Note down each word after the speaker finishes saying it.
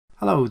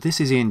Hello, this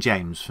is Ian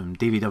James from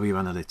DVW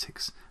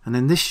Analytics, and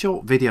in this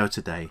short video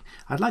today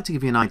I'd like to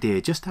give you an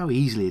idea just how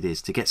easily it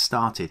is to get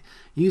started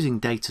using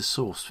data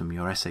sourced from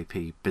your SAP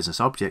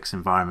BusinessObjects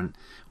environment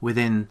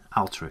within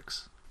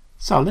Alteryx.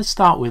 So let's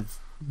start with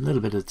a little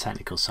bit of the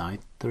technical side.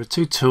 There are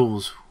two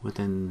tools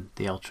within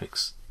the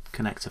Alteryx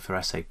Connector for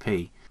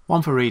SAP,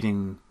 one for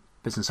reading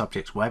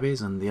BusinessObjects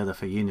webbies and the other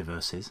for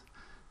universes,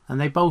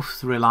 and they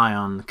both rely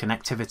on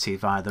connectivity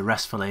via the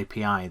RESTful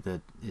API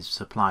that is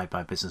supplied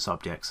by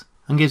BusinessObjects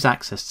and gives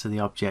access to the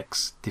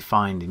objects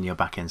defined in your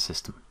backend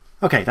system.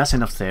 Okay, that's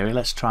enough theory.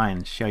 Let's try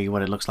and show you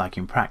what it looks like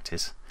in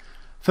practice.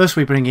 First,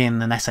 we bring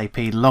in an SAP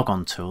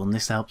logon tool, and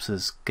this helps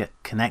us get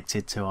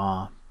connected to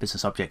our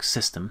BusinessObjects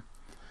system.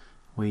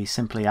 We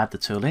simply add the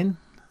tool in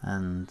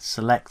and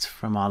select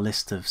from our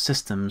list of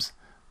systems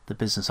the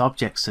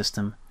BusinessObjects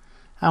system,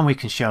 and we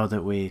can show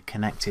that we're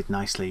connected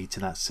nicely to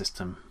that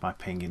system by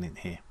pinging it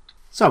here.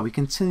 So we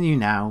continue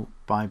now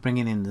by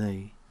bringing in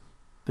the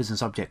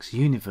BusinessObjects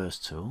universe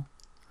tool.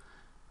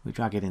 We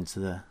drag it into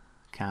the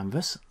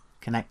canvas,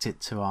 connect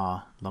it to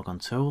our logon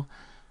tool,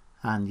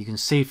 and you can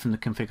see from the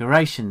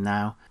configuration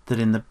now that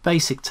in the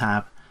basic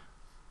tab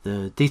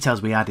the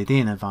details we added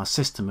in of our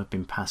system have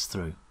been passed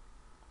through.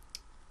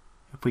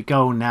 If we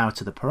go now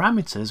to the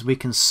parameters, we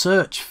can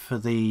search for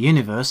the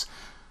universe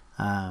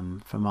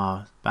from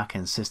our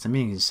backend system.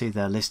 You can see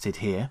they're listed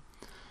here.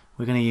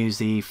 We're going to use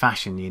the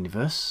fashion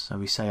universe, so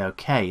we say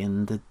OK,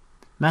 and the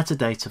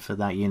metadata for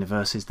that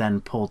universe is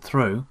then pulled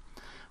through.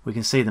 We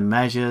can see the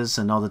measures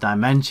and all the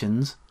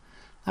dimensions,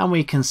 and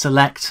we can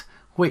select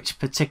which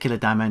particular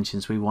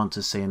dimensions we want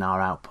to see in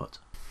our output.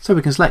 So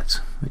we can select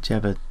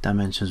whichever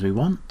dimensions we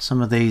want. Some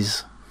of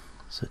these,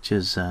 such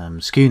as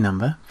SKU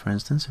number, for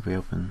instance, if we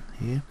open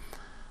here,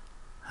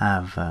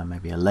 have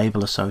maybe a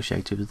label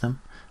associated with them,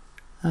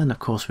 and of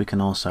course we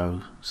can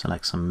also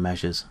select some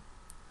measures,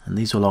 and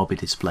these will all be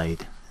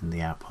displayed in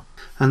the output.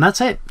 And that's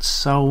it.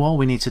 So all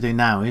we need to do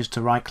now is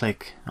to right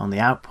click on the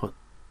output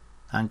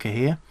anchor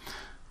here.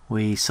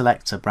 We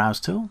select a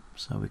browse tool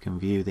so we can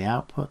view the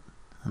output,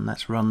 and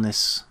let's run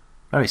this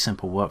very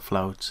simple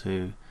workflow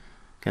to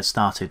get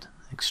started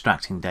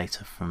extracting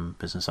data from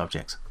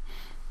BusinessObjects.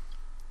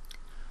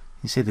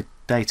 You see the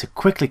data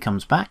quickly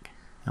comes back,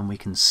 and we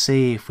can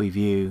see if we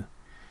view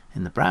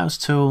in the browse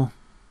tool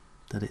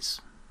that it's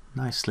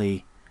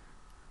nicely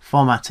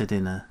formatted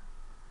in a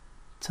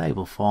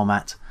table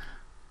format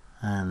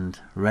and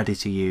ready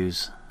to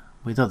use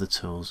with other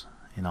tools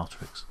in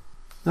Alteryx.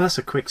 Now that's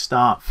a quick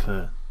start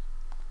for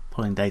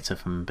pulling data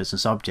from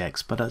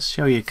BusinessObjects, but I'll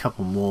show you a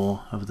couple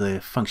more of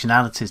the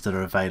functionalities that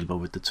are available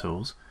with the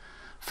tools.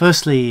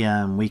 Firstly,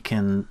 we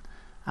can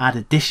add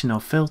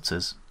additional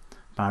filters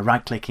by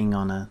right-clicking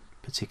on a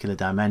particular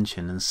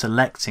dimension and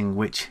selecting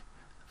which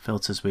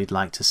filters we'd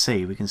like to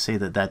see. We can see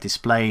that they're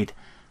displayed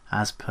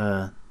as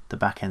per the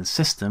backend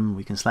system.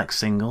 We can select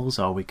singles,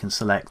 or we can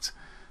select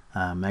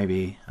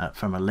maybe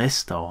from a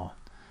list or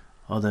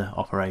other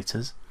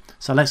operators.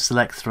 So let's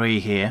select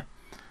 3 here.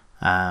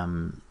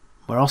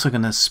 We're also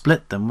going to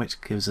split them, which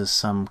gives us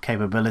some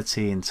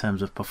capability in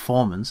terms of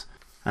performance,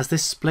 as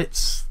this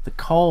splits the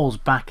calls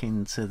back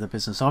into the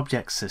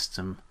BusinessObjects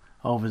system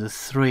over the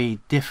 3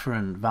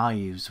 different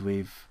values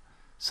we've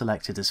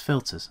selected as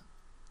filters.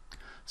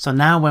 So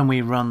now when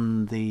we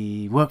run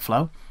the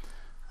workflow,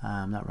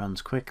 that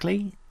runs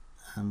quickly,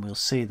 and we'll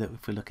see that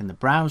if we look in the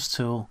browse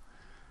tool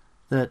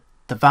that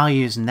the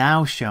values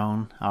now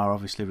shown are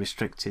obviously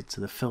restricted to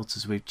the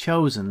filters we've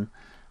chosen,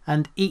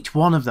 and each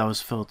one of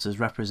those filters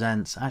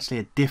represents actually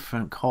a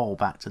different call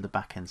back to the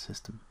backend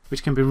system,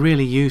 which can be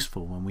really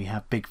useful when we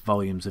have big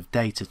volumes of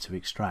data to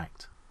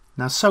extract.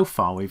 Now so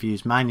far we've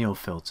used manual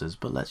filters,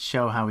 but let's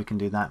show how we can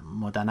do that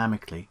more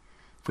dynamically.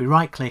 If we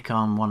right click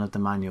on one of the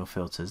manual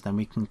filters, then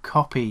we can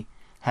copy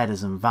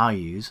headers and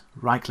values,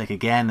 right click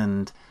again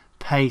and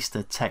paste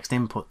a text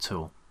input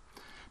tool.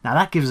 Now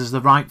that gives us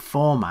the right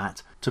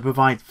format to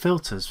provide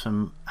filters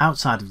from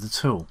outside of the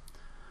tool.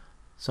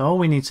 So all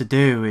we need to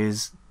do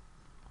is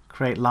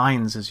create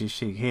lines, as you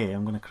see here.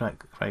 I'm going to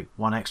create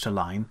one extra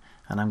line,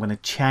 and I'm going to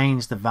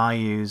change the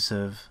values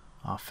of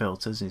our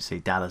filters. You see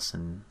Dallas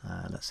and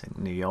let's say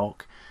New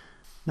York.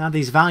 Now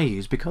these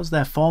values, because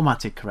they're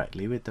formatted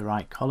correctly with the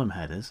right column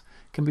headers,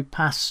 can be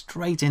passed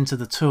straight into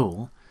the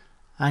tool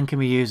and can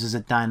be used as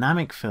a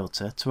dynamic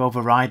filter to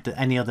override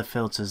any other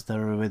filters that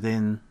are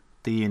within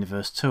the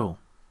universe tool.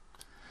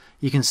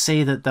 You can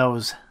see that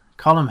those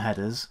column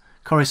headers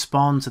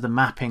correspond to the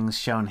mappings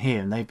shown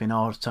here, and they've been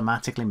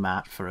automatically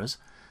mapped for us.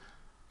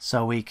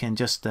 So we can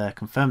just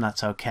confirm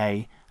that's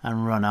OK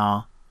and run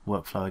our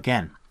workflow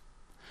again.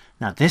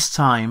 Now this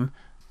time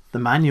the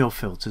manual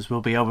filters will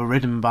be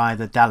overridden by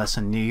the Dallas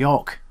and New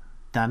York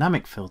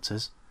dynamic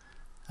filters,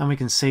 and we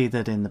can see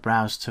that in the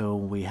browse tool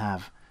we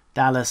have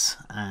Dallas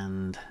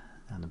and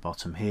down the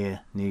bottom here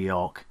New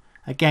York,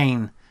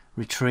 again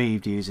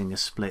retrieved using a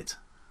split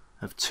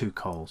of 2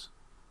 calls.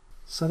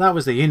 So that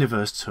was the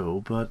universe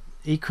tool, but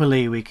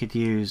equally we could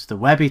use the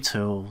Webby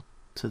tool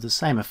to the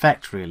same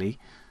effect really.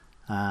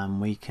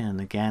 We can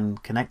again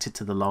connect it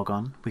to the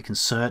logon. We can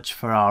search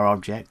for our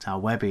object, our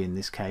Webby in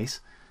this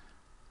case,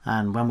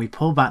 and when we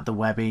pull back the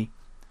Webby,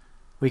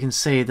 we can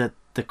see that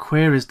the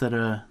queries that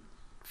are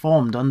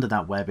formed under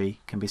that Webby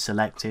can be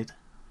selected.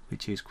 We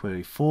choose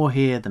query 4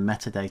 here, the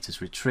metadata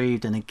is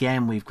retrieved, and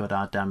again we've got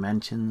our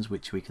dimensions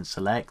which we can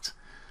select,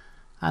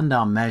 and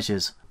our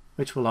measures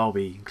which will all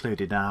be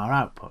included in our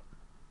output.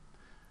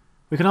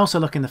 We can also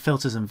look in the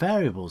Filters and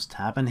Variables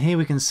tab, and here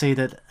we can see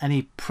that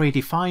any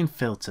predefined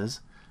filters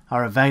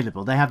are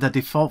available. They have their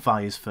default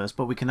values first,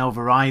 but we can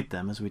override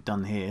them as we've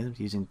done here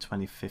using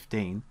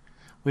 2015.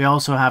 We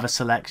also have a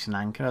selection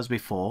anchor as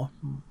before.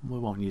 We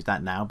won't use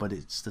that now, but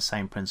it's the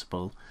same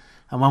principle.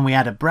 And when we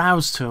add a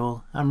browse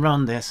tool and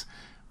run this,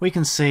 we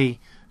can see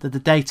that the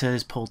data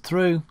is pulled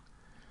through.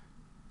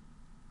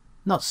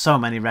 Not so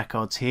many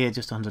records here,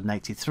 just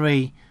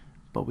 183,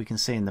 but we can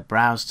see in the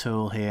browse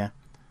tool here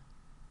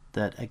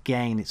that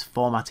again it's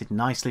formatted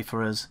nicely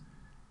for us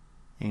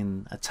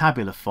in a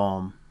tabular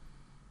form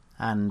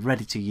and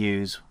ready to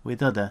use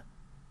with other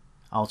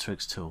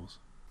Alteryx tools.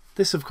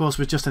 This of course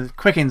was just a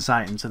quick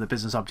insight into the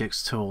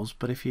BusinessObjects tools,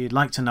 but if you'd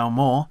like to know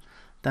more,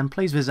 then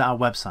please visit our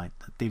website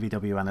at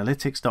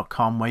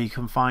dvwanalytics.com, where you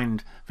can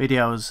find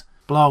videos,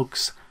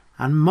 blogs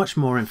and much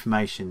more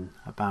information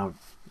about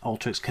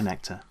Alteryx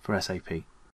Connector for SAP.